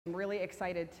I'm really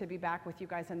excited to be back with you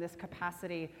guys in this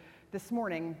capacity this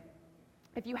morning.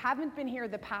 If you haven't been here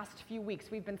the past few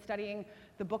weeks, we've been studying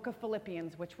the book of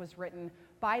Philippians, which was written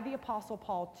by the Apostle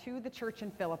Paul to the church in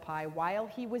Philippi while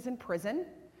he was in prison,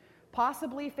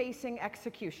 possibly facing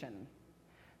execution.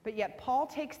 But yet Paul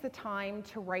takes the time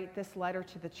to write this letter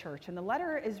to the church. And the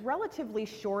letter is relatively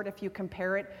short if you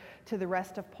compare it to the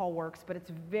rest of Paul's works, but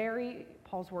it's very,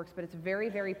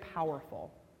 very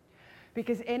powerful.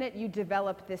 Because in it, you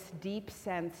develop this deep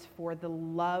sense for the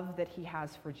love that he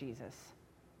has for Jesus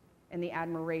and the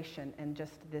admiration and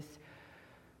just this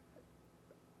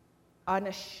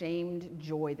unashamed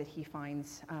joy that he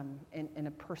finds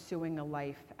in pursuing a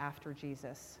life after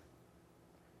Jesus.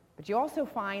 But you also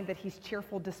find that he's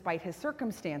cheerful despite his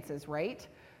circumstances, right?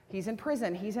 He's in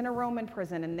prison. He's in a Roman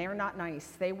prison, and they're not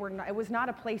nice. It was not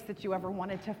a place that you ever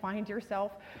wanted to find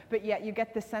yourself, but yet you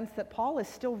get the sense that Paul is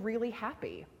still really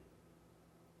happy.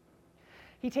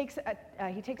 He takes a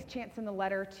chance in the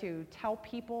letter to tell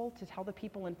the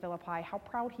people in Philippi how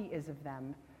proud he is of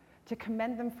them, to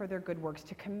commend them for their good works,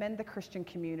 to commend the Christian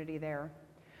community there.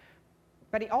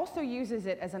 But he also uses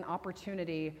it as an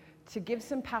opportunity to give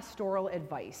some pastoral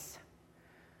advice.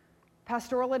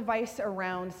 Pastoral advice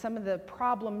around some of the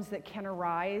problems that can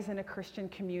arise in a Christian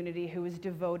community who is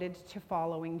devoted to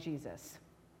following Jesus.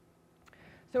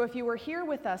 So if you were here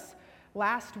with us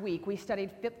last week, we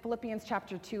studied Philippians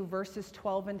chapter 2, verses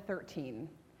 12 and 13.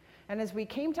 And as we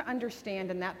came to understand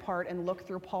in that part and look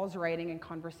through Paul's writing and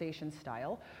conversation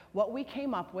style, what we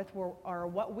came up with are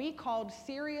what we called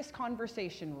serious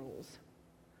conversation rules.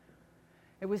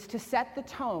 It was to set the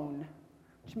tone,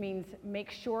 which means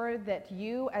make sure that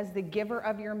you, as the giver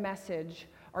of your message,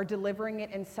 are delivering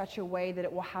it in such a way that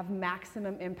it will have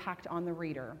maximum impact on the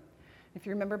reader. If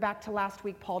you remember back to last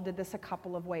week, Paul did this a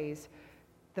couple of ways.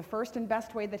 The first and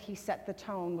best way that he set the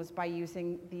tone was by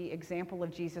using the example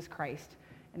of Jesus Christ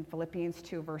in Philippians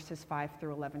 2, verses 5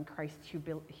 through 11, Christ's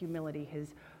humility,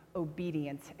 his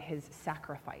obedience, his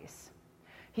sacrifice.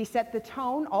 He set the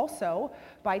tone also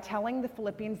by telling the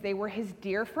Philippians they were his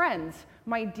dear friends,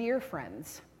 my dear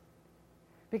friends.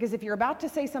 Because if you're about to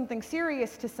say something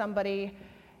serious to somebody,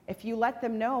 if you let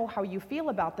them know how you feel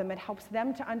about them, it helps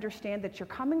them to understand that you're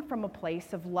coming from a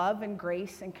place of love and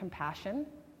grace and compassion,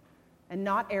 and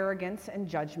not arrogance and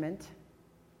judgment.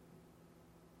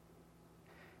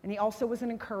 And he also was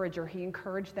an encourager. He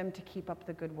encouraged them to keep up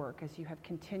the good work as you have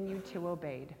continued to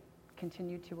obey.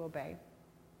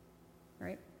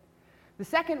 Right? The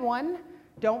second one,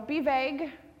 don't be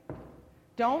vague.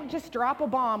 Don't just drop a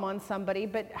bomb on somebody,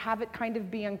 but have it kind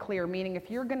of be unclear. Meaning, if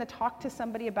you're going to talk to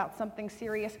somebody about something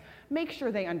serious, make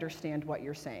sure they understand what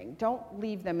you're saying. Don't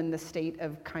leave them in the state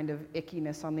of kind of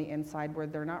ickiness on the inside where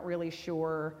they're not really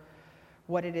sure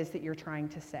what it is that you're trying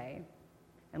to say.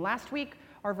 And last week,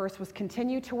 our verse was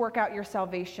continue to work out your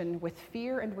salvation with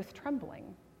fear and with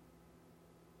trembling.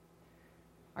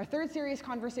 Our third serious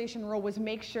conversation rule was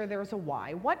make sure there's a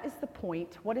why. What is the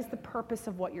point? What is the purpose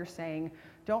of what you're saying?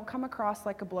 Don't come across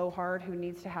like a blowhard who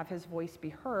needs to have his voice be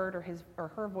heard or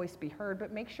her voice be heard,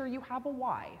 but make sure you have a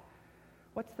why.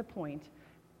 What's the point?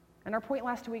 And our point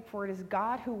last week for it is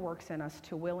God who works in us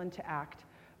to will and to act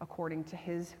according to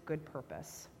his good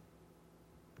purpose.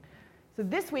 So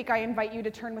this week, I invite you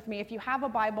to turn with me. If you have a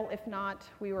Bible, if not,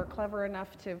 we were clever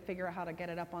enough to figure out how to get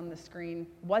it up on the screen.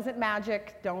 Wasn't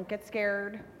magic. Don't get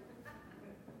scared.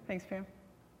 Thanks, Pam.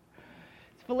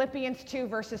 It's Philippians 2,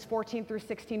 verses 14 through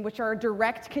 16, which are a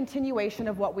direct continuation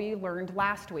of what we learned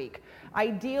last week.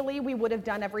 Ideally, we would have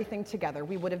done everything together.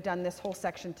 We would have done this whole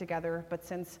section together, but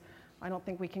since I don't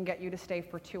think we can get you to stay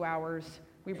for 2 hours,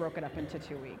 we broke it up into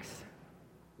 2 weeks.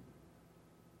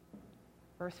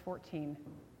 Verse 14.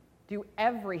 Do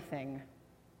everything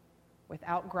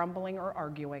without grumbling or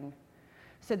arguing,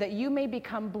 so that you may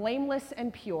become blameless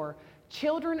and pure,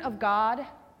 children of God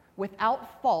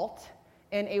without fault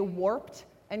in a warped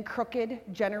and crooked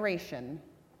generation.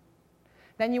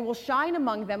 Then you will shine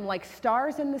among them like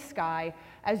stars in the sky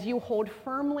as you hold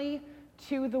firmly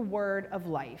to the word of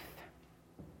life.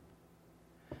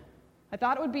 I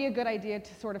thought it would be a good idea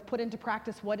to sort of put into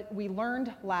practice what we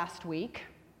learned last week.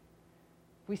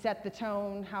 We set the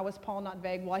tone. How is Paul not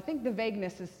vague? Well, I think the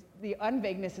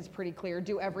unvagueness is pretty clear.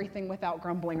 Do everything without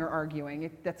grumbling or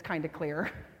arguing. That's kind of clear,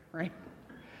 right?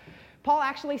 Paul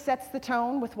actually sets the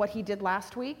tone with what he did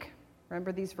last week.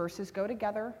 Remember, these verses go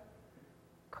together.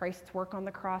 Christ's work on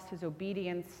the cross, his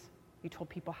obedience. He told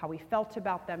people how he felt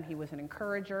about them. He was an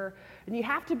encourager. And you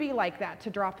have to be like that to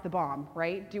drop the bomb,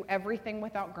 right? Do everything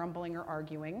without grumbling or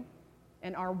arguing.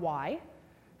 And our why.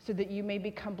 So that you may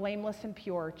become blameless and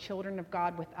pure, children of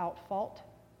God without fault.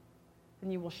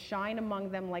 And you will shine among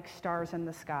them like stars in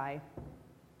the sky.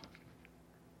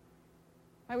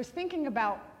 I was thinking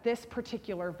about this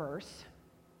particular verse,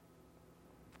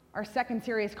 our second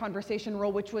serious conversation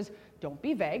rule, which was don't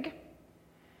be vague.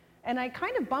 And I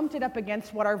kind of bumped it up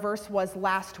against what our verse was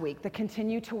last week, the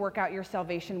continue to work out your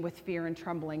salvation with fear and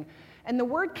trembling. And the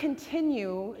word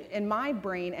continue, in my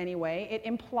brain anyway, it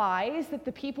implies that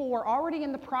the people were already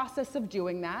in the process of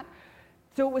doing that.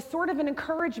 So it was sort of an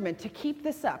encouragement to keep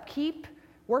this up, keep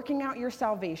working out your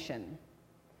salvation.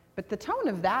 But the tone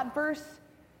of that verse,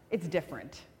 it's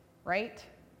different, right?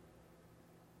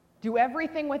 Do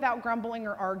everything without grumbling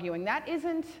or arguing.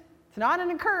 It's not an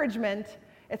encouragement.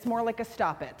 It's more like a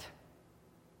stop it.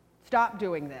 Stop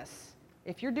doing this.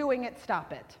 If you're doing it,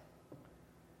 stop it.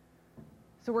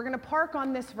 So we're going to park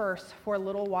on this verse for a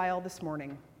little while this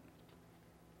morning.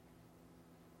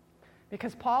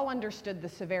 Because Paul understood the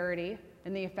severity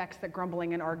and the effects that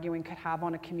grumbling and arguing could have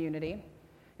on a community.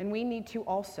 And we need to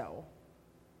also.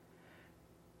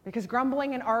 Because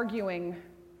grumbling and arguing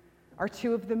are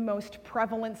two of the most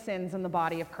prevalent sins in the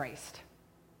body of Christ.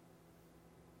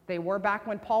 They were back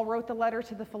when Paul wrote the letter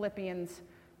to the Philippians.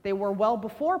 They were well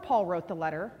before Paul wrote the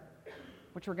letter,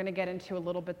 which we're going to get into a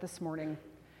little bit this morning.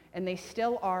 And they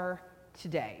still are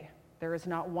today. There is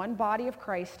not one body of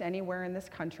Christ anywhere in this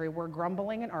country where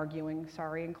grumbling and arguing,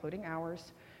 including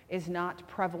ours, is not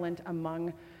prevalent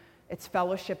among its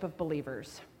fellowship of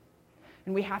believers.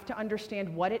 And we have to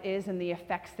understand what it is and the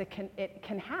effects that it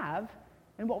can have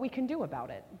and what we can do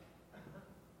about it.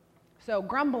 So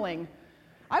grumbling.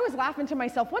 I was laughing to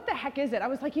myself, what the heck is it? I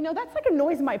was like, that's like a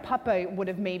noise my papa would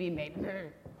have maybe made.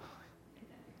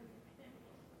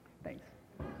 Thanks.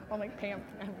 I'm like, Pam.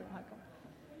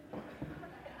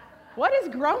 What is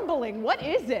grumbling? What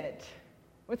is it?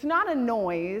 It's not a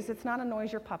noise. It's not a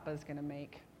noise your papa's going to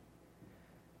make.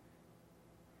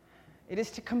 It is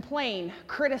to complain,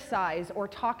 criticize, or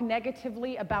talk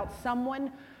negatively about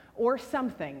someone or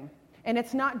something. And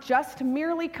it's not just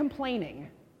merely complaining.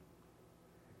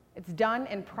 It's done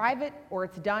in private or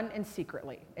it's done in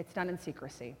secretly. It's done in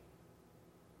secrecy.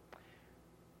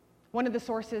 One of the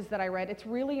sources that I read, it's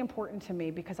really important to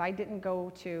me because I didn't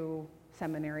go to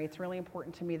seminary. It's really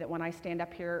important to me that when I stand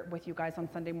up here with you guys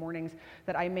on Sunday mornings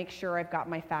that I make sure I've got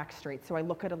my facts straight. So I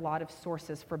look at a lot of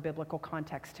sources for biblical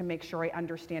context to make sure I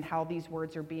understand how these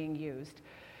words are being used.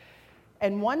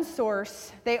 And one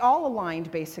source, they all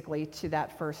aligned basically to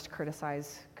that first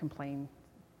criticize, complain.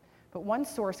 But one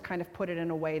source kind of put it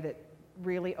in a way that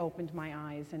really opened my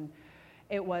eyes. And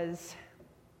it was,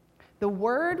 the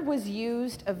word was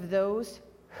used of those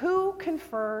who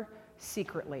confer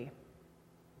secretly.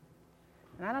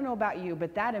 And I don't know about you,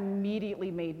 but that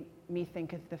immediately made me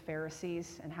think of the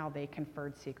Pharisees and how they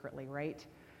conferred secretly, right?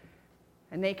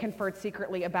 And they conferred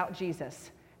secretly about Jesus.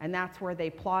 And that's where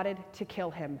they plotted to kill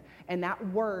him. And that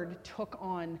word took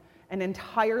on an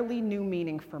entirely new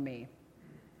meaning for me.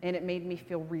 And it made me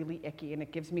feel really icky, and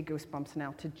it gives me goosebumps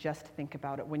now to just think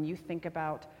about it when you think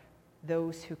about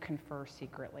those who confer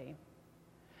secretly.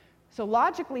 So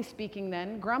logically speaking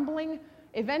then, grumbling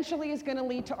eventually is going to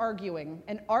lead to arguing.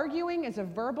 And arguing is a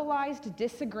verbalized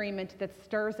disagreement that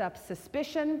stirs up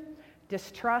suspicion,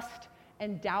 distrust,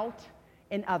 and doubt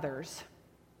in others.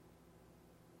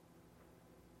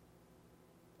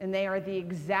 And they are the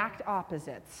exact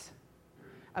opposites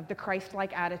of the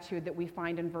Christ-like attitude that we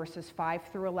find in verses 5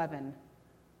 through 11.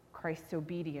 Christ's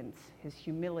obedience, his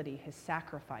humility, his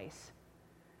sacrifice,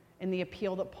 and the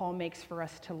appeal that Paul makes for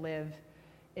us to live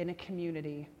in a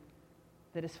community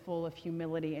that is full of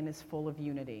humility and is full of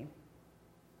unity.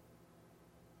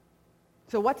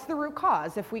 So what's the root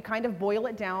cause? If we kind of boil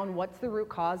it down, what's the root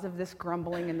cause of this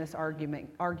grumbling and this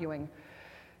arguing?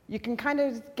 You can kind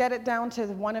of get it down to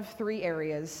one of three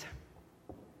areas: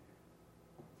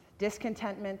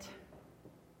 discontentment,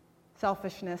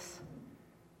 selfishness,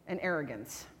 and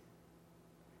arrogance.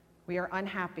 We are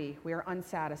unhappy, we are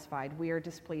unsatisfied, we are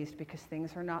displeased because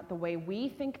things are not the way we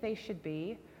think they should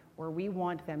be or we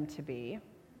want them to be.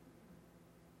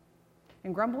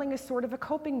 And grumbling is sort of a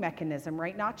coping mechanism,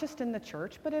 right? Not just in the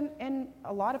church, but in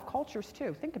a lot of cultures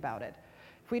too. Think about it.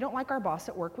 If we don't like our boss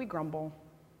at work, we grumble.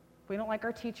 If we don't like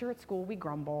our teacher at school, we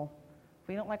grumble. If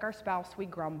we don't like our spouse, we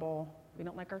grumble. If we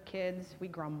don't like our kids, we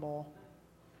grumble.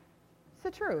 It's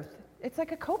the truth. It's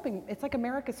like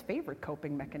America's favorite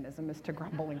coping mechanism is to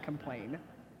grumble and complain.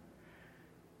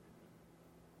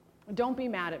 Don't be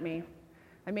mad at me.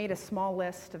 I made a small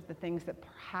list of the things that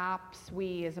perhaps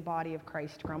we as a body of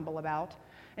Christ grumble about.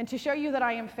 And to show you that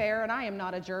I am fair and I am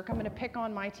not a jerk, I'm going to pick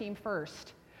on my team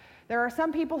first. There are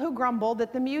some people who grumble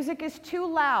that the music is too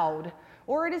loud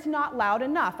or it is not loud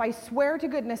enough. I swear to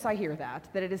goodness I hear that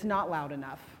it is not loud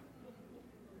enough.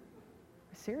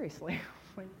 Seriously.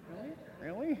 Like,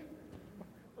 really?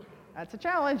 That's a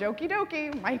challenge. Okie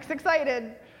dokie. Mike's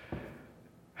excited.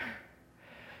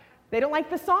 They don't like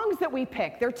the songs that we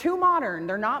pick. They're too modern.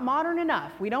 They're not modern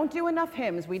enough. We don't do enough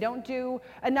hymns. We don't do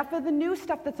enough of the new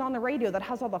stuff that's on the radio that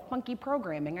has all the funky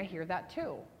programming. I hear that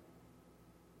too.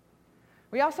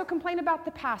 We also complain about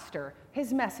the pastor,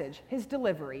 his message, his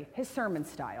delivery, his sermon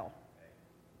style.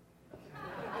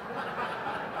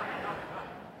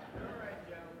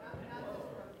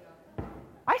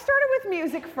 I started with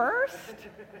music first.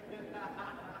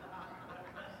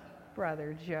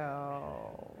 Brother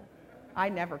Joe. I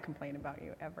never complain about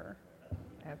you, ever.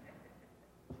 Ever.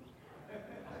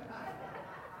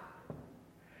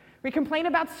 We complain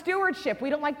about stewardship. We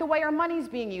don't like the way our money's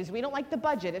being used. We don't like the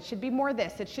budget. It should be more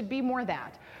this. It should be more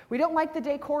that. We don't like the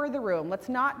decor of the room. Let's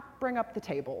not bring up the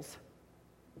tables.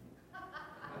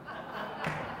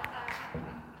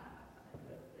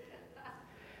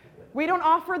 We don't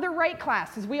offer the right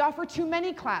classes. We offer too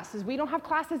many classes. We don't have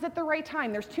classes at the right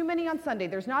time. There's too many on Sunday.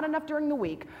 There's not enough during the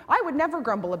week. I would never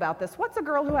grumble about this. What's a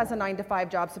girl who has a 9-to-5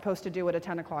 job supposed to do at a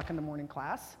 10 o'clock in the morning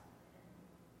class?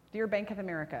 Dear Bank of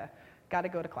America, got to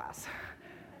go to class.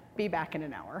 Be back in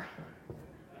an hour.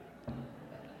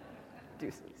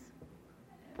 Deuces.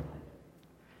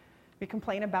 We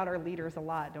complain about our leaders a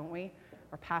lot, don't we?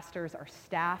 Our pastors, our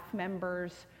staff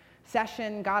members,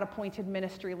 session, God-appointed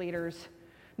ministry leaders.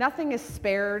 Nothing is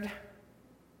spared,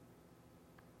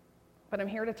 but I'm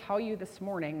here to tell you this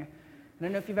morning, I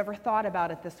don't know if you've ever thought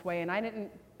about it this way, and I didn't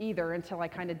either until I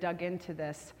kind of dug into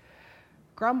this.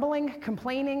 Grumbling,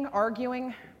 complaining,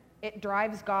 arguing, it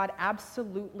drives God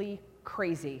absolutely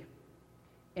crazy,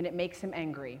 and it makes him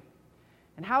angry.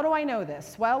 And how do I know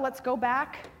this? Well, let's go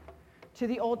back to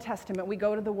the Old Testament. We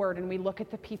go to the Word and we look at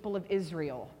the people of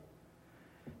Israel,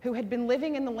 who had been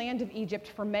living in the land of Egypt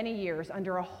for many years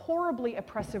under a horribly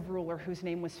oppressive ruler whose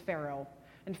name was Pharaoh.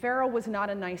 And Pharaoh was not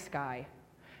a nice guy.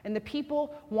 And the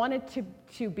people wanted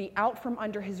to be out from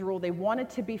under his rule. They wanted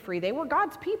to be free. They were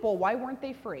God's people. Why weren't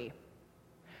they free?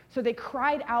 So they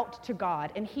cried out to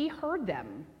God, and he heard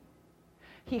them.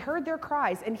 He heard their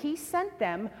cries, and he sent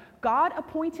them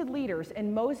God-appointed leaders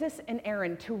and Moses and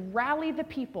Aaron to rally the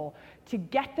people to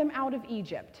get them out of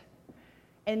Egypt.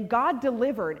 And God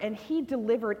delivered, and he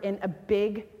delivered in a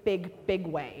big, big, big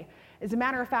way. As a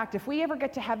matter of fact, if we ever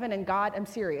get to heaven and God, I'm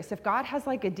serious, if God has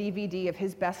like a DVD of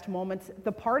his best moments,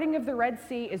 the parting of the Red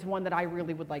Sea is one that I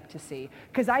really would like to see,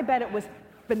 because I bet it was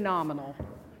phenomenal.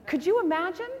 Could you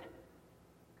imagine?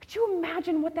 Could you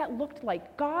imagine what that looked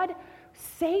like? God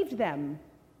saved them.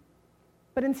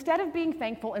 But instead of being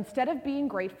thankful, instead of being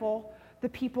grateful, the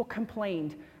people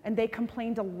complained, and they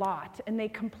complained a lot, and they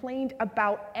complained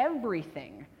about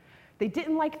everything. They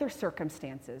didn't like their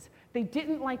circumstances. They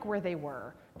didn't like where they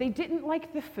were. They didn't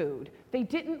like the food. They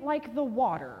didn't like the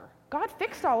water. God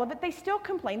fixed all of it. They still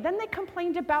complained. Then they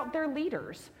complained about their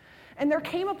leaders. And there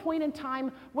came a point in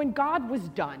time when God was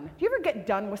done. Do you ever get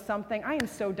done with something? I am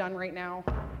so done right now.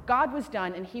 God was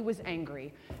done, and he was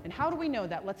angry. And how do we know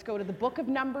that? Let's go to the book of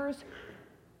Numbers,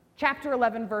 chapter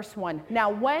 11, verse 1. Now,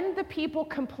 when the people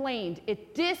complained,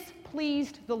 it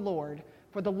displeased the Lord,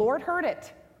 for the Lord heard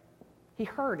it. He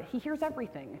heard. He hears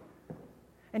everything.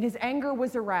 And his anger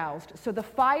was aroused. So the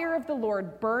fire of the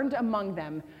Lord burned among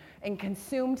them and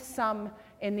consumed some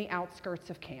in the outskirts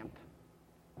of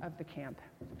the camp.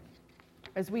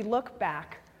 As we look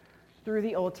back through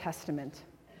the Old Testament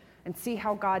and see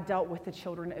how God dealt with the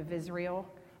children of Israel,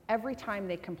 every time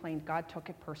they complained, God took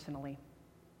it personally.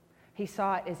 He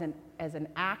saw it as an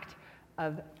act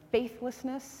of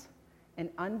faithlessness and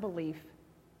unbelief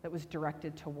that was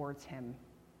directed towards him.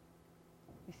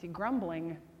 You see,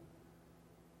 grumbling,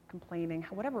 complaining,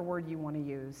 whatever word you want to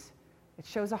use, it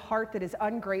shows a heart that is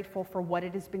ungrateful for what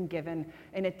it has been given,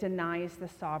 and it denies the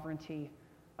sovereignty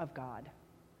of God.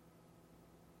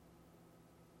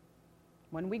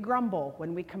 When we grumble,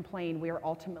 when we complain, we are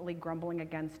ultimately grumbling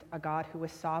against a God who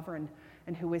is sovereign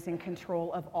and who is in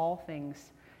control of all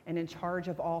things and in charge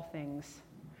of all things.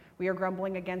 We are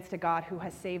grumbling against a God who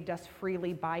has saved us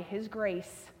freely by his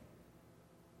grace,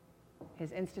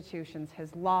 his institutions,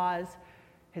 his laws,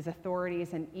 his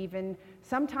authorities, and even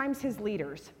sometimes his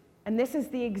leaders. And this is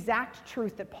the exact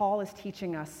truth that Paul is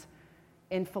teaching us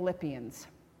in Philippians.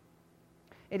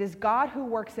 It is God who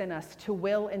works in us to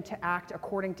will and to act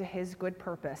according to his good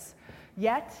purpose.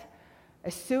 Yet,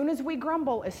 as soon as we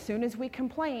grumble, as soon as we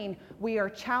complain, we are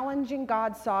challenging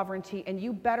God's sovereignty, and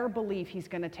you better believe he's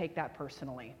going to take that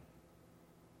personally.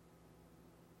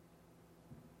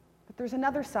 But there's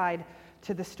another side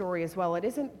to the story as well. It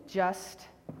isn't just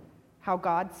how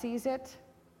God sees it.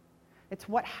 It's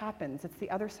what happens. It's the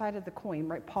other side of the coin,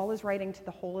 right? Paul is writing to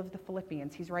the whole of the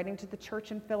Philippians. He's writing to the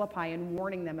church in Philippi and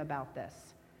warning them about this.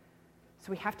 So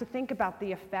we have to think about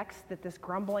the effects that this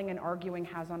grumbling and arguing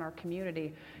has on our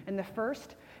community. And the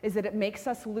first is that it makes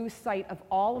us lose sight of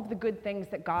all of the good things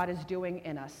that God is doing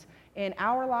in us, in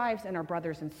our lives, in our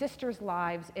brothers and sisters'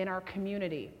 lives, in our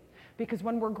community. Because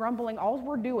when we're grumbling, all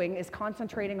we're doing is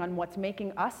concentrating on what's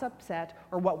making us upset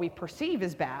or what we perceive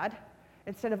as bad,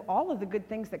 instead of all of the good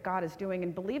things that God is doing.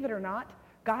 And believe it or not,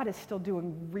 God is still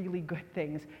doing really good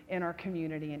things in our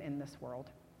community and in this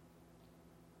world.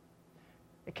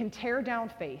 It can tear down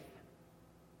faith,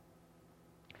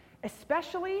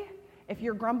 especially if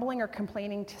you're grumbling or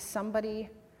complaining to somebody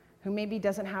who maybe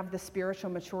doesn't have the spiritual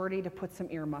maturity to put some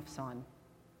earmuffs on.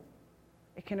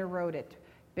 It can erode it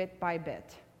bit by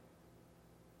bit.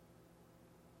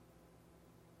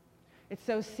 It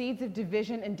sows seeds of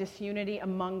division and disunity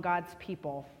among God's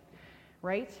people,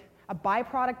 right? A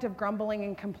byproduct of grumbling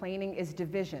and complaining is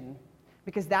division,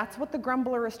 because that's what the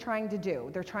grumbler is trying to do.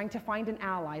 They're trying to find an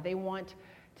ally. They want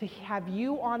to have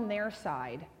you on their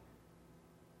side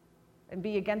and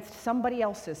be against somebody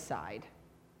else's side.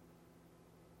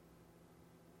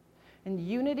 And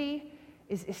unity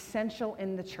is essential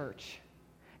in the church.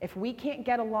 If we can't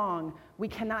get along, we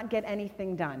cannot get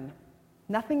anything done.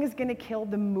 Nothing is going to kill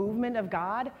the movement of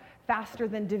God faster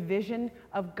than division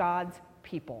of God's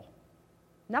people.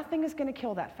 Nothing is going to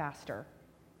kill that faster.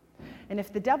 And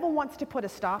if the devil wants to put a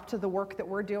stop to the work that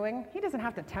we're doing, he doesn't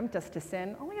have to tempt us to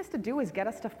sin. All he has to do is get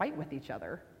us to fight with each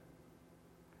other.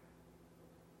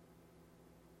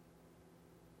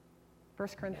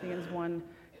 1 Corinthians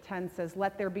 1:10 says,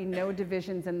 "Let there be no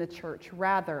divisions in the church.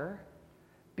 Rather,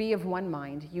 be of one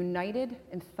mind, united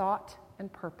in thought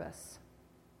and purpose."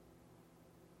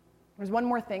 There's one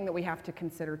more thing that we have to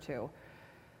consider too.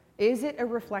 Is it a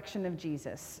reflection of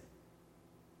Jesus?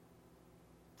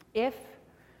 If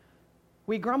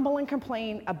we grumble and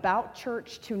complain about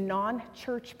church to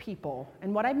non-church people,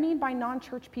 and what I mean by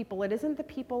non-church people, it isn't the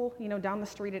people, down the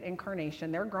street at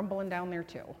Incarnation. They're grumbling down there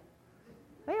too.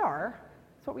 They are.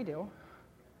 That's what we do.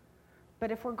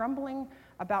 But if we're grumbling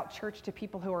about church to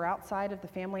people who are outside of the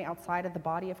family, outside of the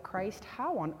body of Christ,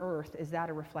 how on earth is that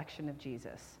a reflection of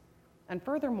Jesus? And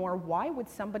furthermore, why would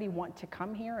somebody want to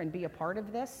come here and be a part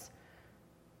of this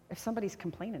if somebody's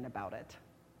complaining about it?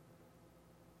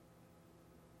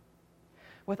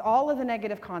 With all of the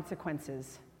negative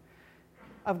consequences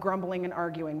of grumbling and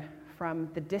arguing,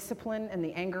 from the discipline and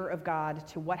the anger of God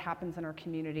to what happens in our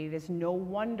community, it is no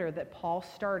wonder that Paul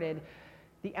started.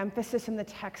 The emphasis in the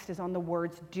text is on the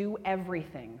words, do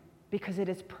everything, because it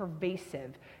is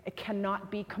pervasive. It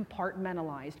cannot be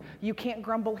compartmentalized. You can't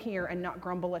grumble here and not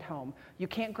grumble at home. You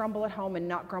can't grumble at home and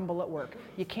not grumble at work.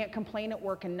 You can't complain at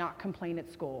work and not complain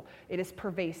at school. It is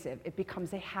pervasive. It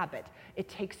becomes a habit. It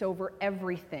takes over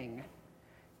everything.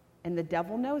 And the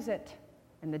devil knows it,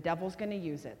 and the devil's going to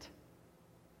use it.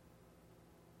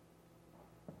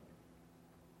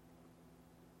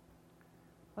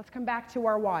 Let's come back to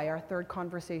our why, our third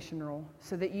conversation rule,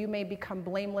 so that you may become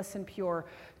blameless and pure,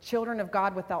 children of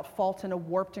God without fault in a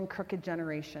warped and crooked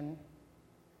generation.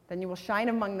 Then you will shine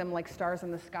among them like stars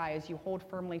in the sky as you hold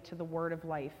firmly to the word of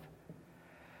life.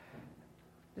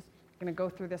 Just going to go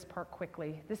through this part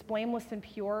quickly. This blameless and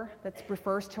pure, that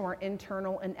refers to our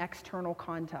internal and external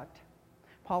conduct.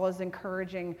 Paul is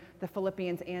encouraging the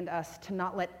Philippians and us to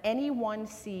not let anyone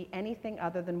see anything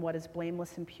other than what is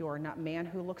blameless and pure, not man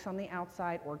who looks on the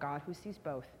outside or God who sees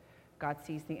both. God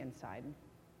sees the inside.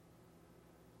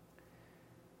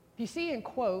 If you see in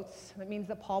quotes, that means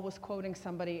that Paul was quoting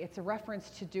somebody. It's a reference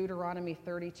to Deuteronomy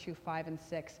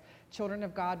 32:5-6, children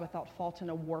of God without fault in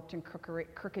a warped and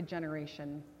crooked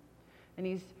generation. And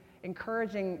he's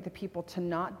encouraging the people to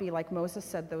not be like Moses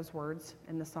said those words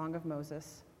in the Song of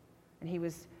Moses. And he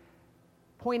was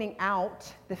pointing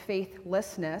out the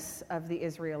faithlessness of the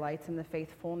Israelites and the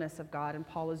faithfulness of God, and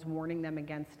Paul is warning them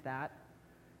against that.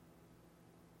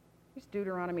 Here's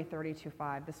Deuteronomy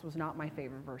 32:5. This was not my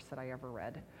favorite verse that I ever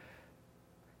read.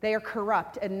 They are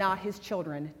corrupt and not his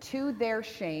children. To their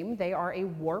shame, they are a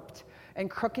warped and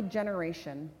crooked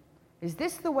generation. Is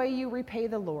this the way you repay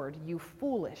the Lord, you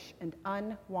foolish and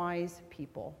unwise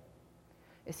people?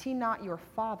 Is he not your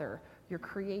Father, your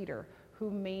Creator, who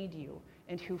made you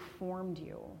and who formed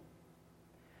you?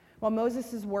 While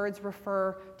Moses' words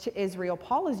refer to Israel,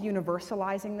 Paul is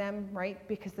universalizing them, right?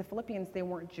 Because the Philippians, they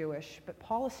weren't Jewish, but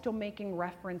Paul is still making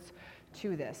reference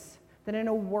to this, that in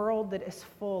a world that is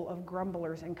full of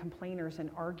grumblers and complainers and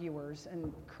arguers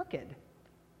and crooked,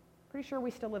 pretty sure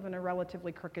we still live in a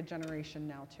relatively crooked generation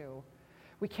now too.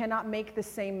 We cannot make the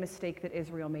same mistake that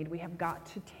Israel made. We have got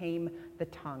to tame the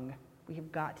tongue. We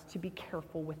have got to be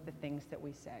careful with the things that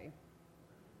we say.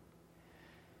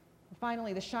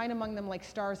 Finally, the shine among them like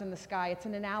stars in the sky. It's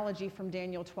an analogy from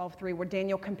Daniel 12:3, where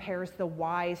Daniel compares the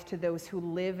wise to those who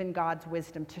live in God's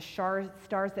wisdom, to stars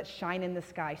that shine in the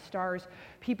sky. Stars,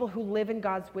 people who live in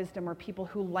God's wisdom are people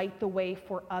who light the way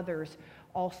for others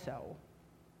also.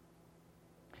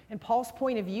 And Paul's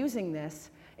point of using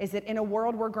this is that in a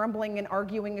world where grumbling and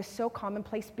arguing is so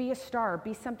commonplace, be a star,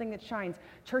 be something that shines.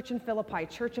 Church in Philippi,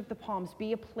 Church of the Palms,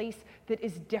 be a place that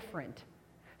is different.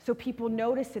 So people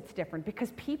notice it's different,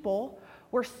 because people,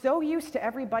 we're so used to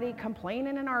everybody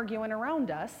complaining and arguing around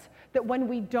us that when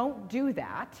we don't do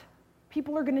that,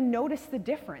 people are going to notice the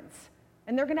difference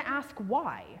and they're going to ask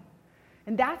why.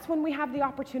 And that's when we have the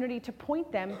opportunity to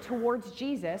point them towards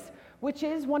Jesus, which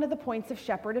is one of the points of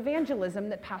shepherd evangelism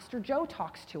that Pastor Joe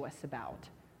talks to us about.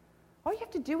 All you have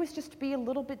to do is just be a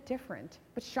little bit different,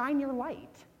 but shine your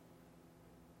light.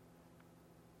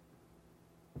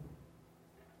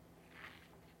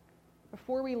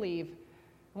 Before we leave,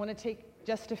 I want to take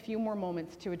just a few more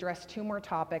moments to address two more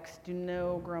topics. Do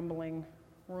no grumbling.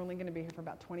 We're only going to be here for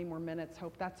about 20 more minutes.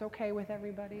 Hope that's okay with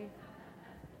everybody.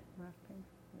 No.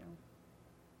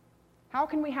 How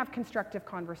can we have constructive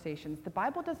conversations? The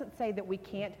Bible doesn't say that we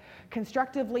can't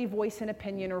constructively voice an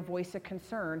opinion or voice a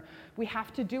concern. We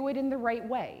have to do it in the right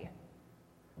way.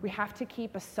 We have to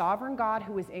keep a sovereign God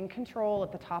who is in control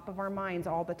at the top of our minds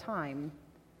all the time.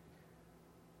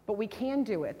 But we can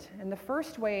do it. And the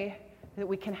first way that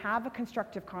we can have a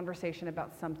constructive conversation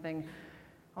about something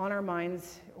on our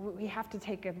minds, we have to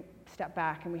take a step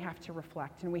back and we have to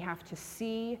reflect and we have to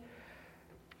see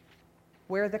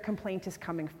where the complaint is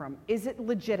coming from. Is it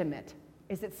legitimate?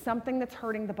 Is it something that's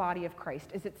hurting the body of Christ?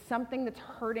 Is it something that's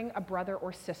hurting a brother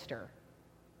or sister?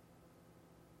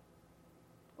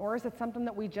 Or is it something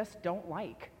that we just don't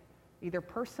like? Either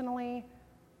personally,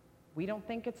 we don't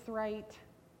think it's right,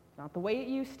 not the way it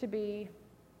used to be.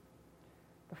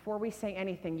 Before we say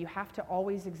anything, you have to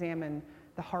always examine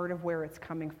the heart of where it's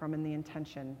coming from and the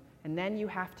intention. And then you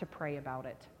have to pray about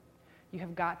it. You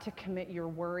have got to commit your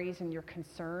worries and your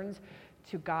concerns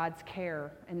to God's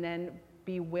care, and then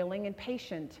be willing and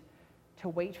patient to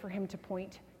wait for him to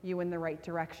point you in the right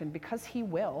direction, because he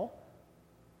will.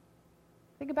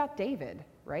 Think about David,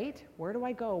 right? Where do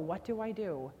I go? What do I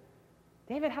do?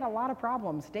 David had a lot of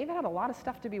problems. David had a lot of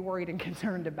stuff to be worried and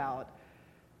concerned about.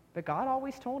 But God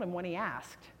always told him when he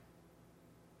asked.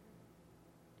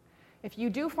 If you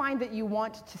do find that you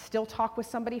want to still talk with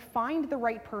somebody, find the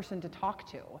right person to talk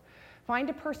to. Find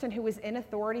a person who is in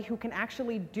authority, who can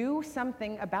actually do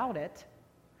something about it.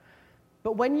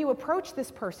 But when you approach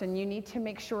this person, you need to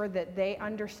make sure that they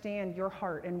understand your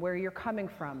heart and where you're coming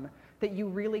from, that you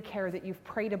really care, that you've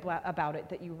prayed about it,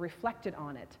 that you reflected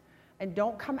on it. And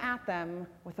don't come at them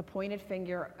with a pointed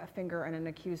finger and an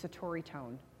accusatory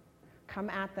tone. Come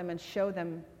at them and show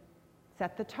them,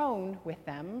 set the tone with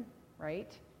them,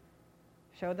 right?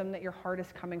 Show them that your heart is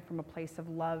coming from a place of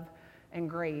love and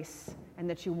grace, and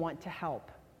that you want to help.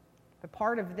 But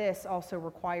part of this also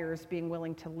requires being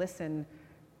willing to listen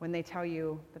when they tell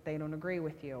you that they don't agree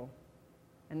with you,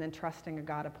 and then trusting a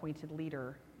God-appointed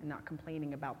leader and not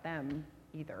complaining about them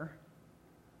either.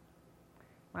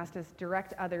 Last is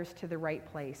direct others to the right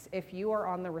place. If you are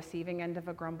on the receiving end of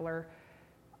a grumbler,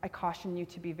 I caution you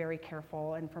to be very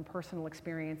careful. And from personal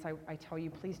experience, I tell you,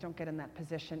 please don't get in that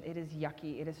position. It is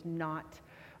yucky. It is not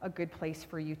a good place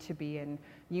for you to be in.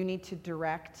 You need to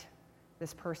direct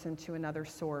this person to another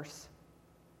source.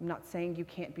 I'm not saying you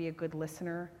can't be a good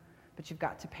listener, but you've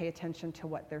got to pay attention to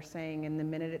what they're saying. And the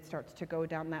minute it starts to go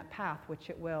down that path, which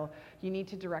it will, you need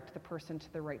to direct the person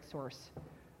to the right source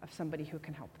of somebody who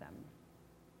can help them.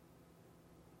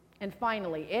 And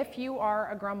finally, if you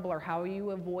are a grumbler, how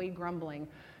you avoid grumbling?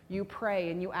 You pray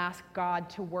and you ask God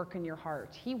to work in your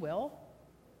heart. He will.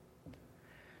 You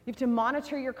have to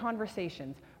monitor your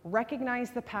conversations,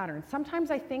 recognize the patterns. Sometimes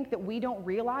I think that we don't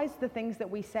realize the things that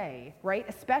we say, right?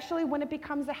 Especially when it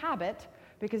becomes a habit,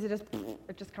 because it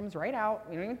just comes right out.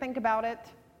 You don't even think about it.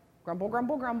 Grumble,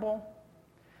 grumble, grumble.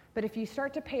 But if you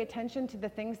start to pay attention to the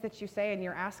things that you say and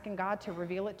you're asking God to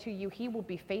reveal it to you, he will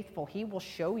be faithful. He will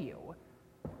show you.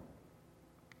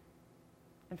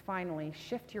 And finally,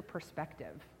 shift your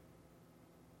perspective.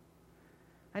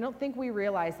 I don't think we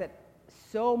realize that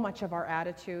so much of our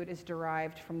attitude is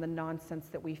derived from the nonsense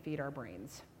that we feed our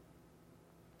brains.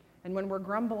 And when we're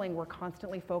grumbling, we're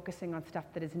constantly focusing on stuff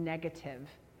that is negative.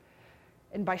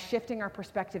 And by shifting our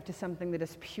perspective to something that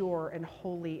is pure and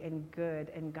holy and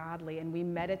good and godly, and we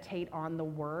meditate on the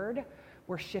word,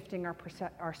 we're shifting our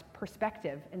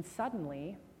perspective. And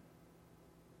suddenly,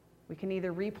 we can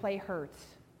either replay hurts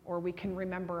or we can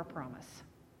remember a promise.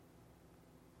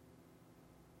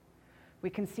 We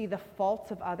can see the faults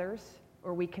of others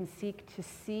or we can seek to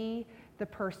see the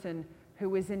person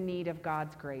who is in need of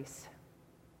God's grace.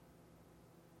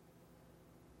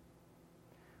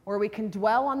 Or we can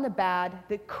dwell on the bad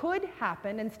that could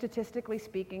happen, and statistically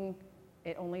speaking,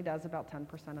 it only does about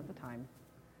 10% of the time.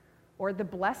 Or the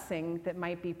blessing that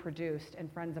might be produced,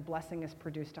 and friends, a blessing is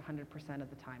produced 100% of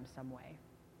the time some way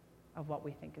of what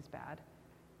we think is bad.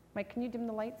 Mike, can you dim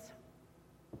the lights?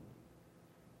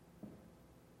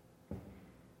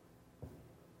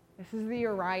 This is the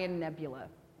Orion Nebula.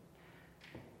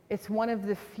 It's one of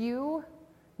the few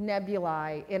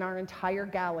nebulae in our entire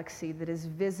galaxy that is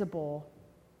visible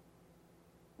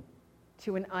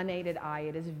to an unaided eye.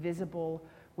 It is visible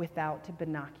without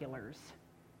binoculars,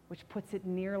 which puts it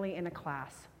nearly in a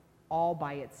class all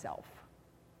by itself.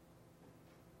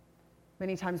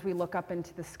 Many times we look up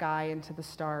into the sky, into the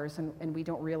stars, and we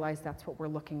don't realize that's what we're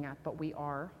looking at, but we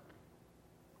are.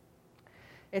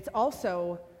 It's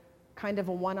also kind of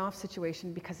a one-off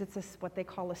situation because it's what they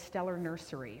call a stellar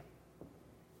nursery.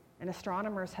 And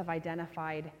astronomers have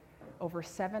identified over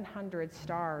 700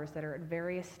 stars that are at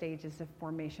various stages of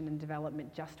formation and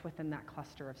development just within that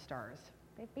cluster of stars.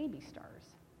 They have baby stars.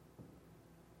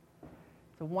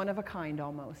 It's a one of a kind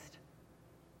almost.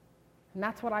 And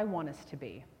that's what I want us to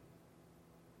be.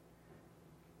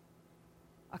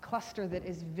 A cluster that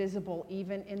is visible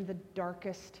even in the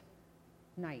darkest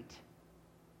night.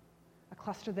 A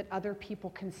cluster that other people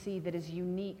can see that is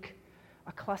unique.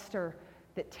 A cluster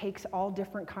that takes all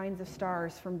different kinds of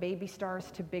stars, from baby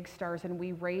stars to big stars, and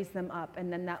we raise them up,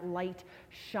 and then that light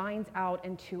shines out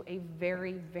into a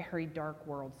very, very dark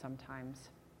world sometimes.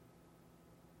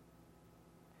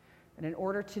 And in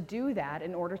order to do that,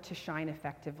 in order to shine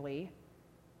effectively,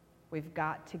 we've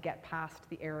got to get past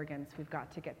the arrogance. We've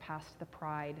got to get past the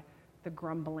pride, the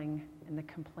grumbling, and the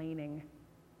complaining.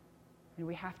 And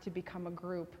we have to become a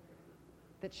group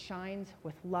that shines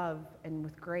with love and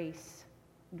with grace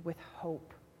and with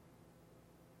hope.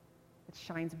 That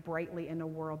shines brightly in a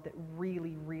world that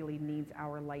really, really needs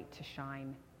our light to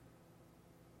shine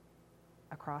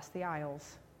across the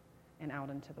aisles and out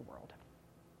into the world.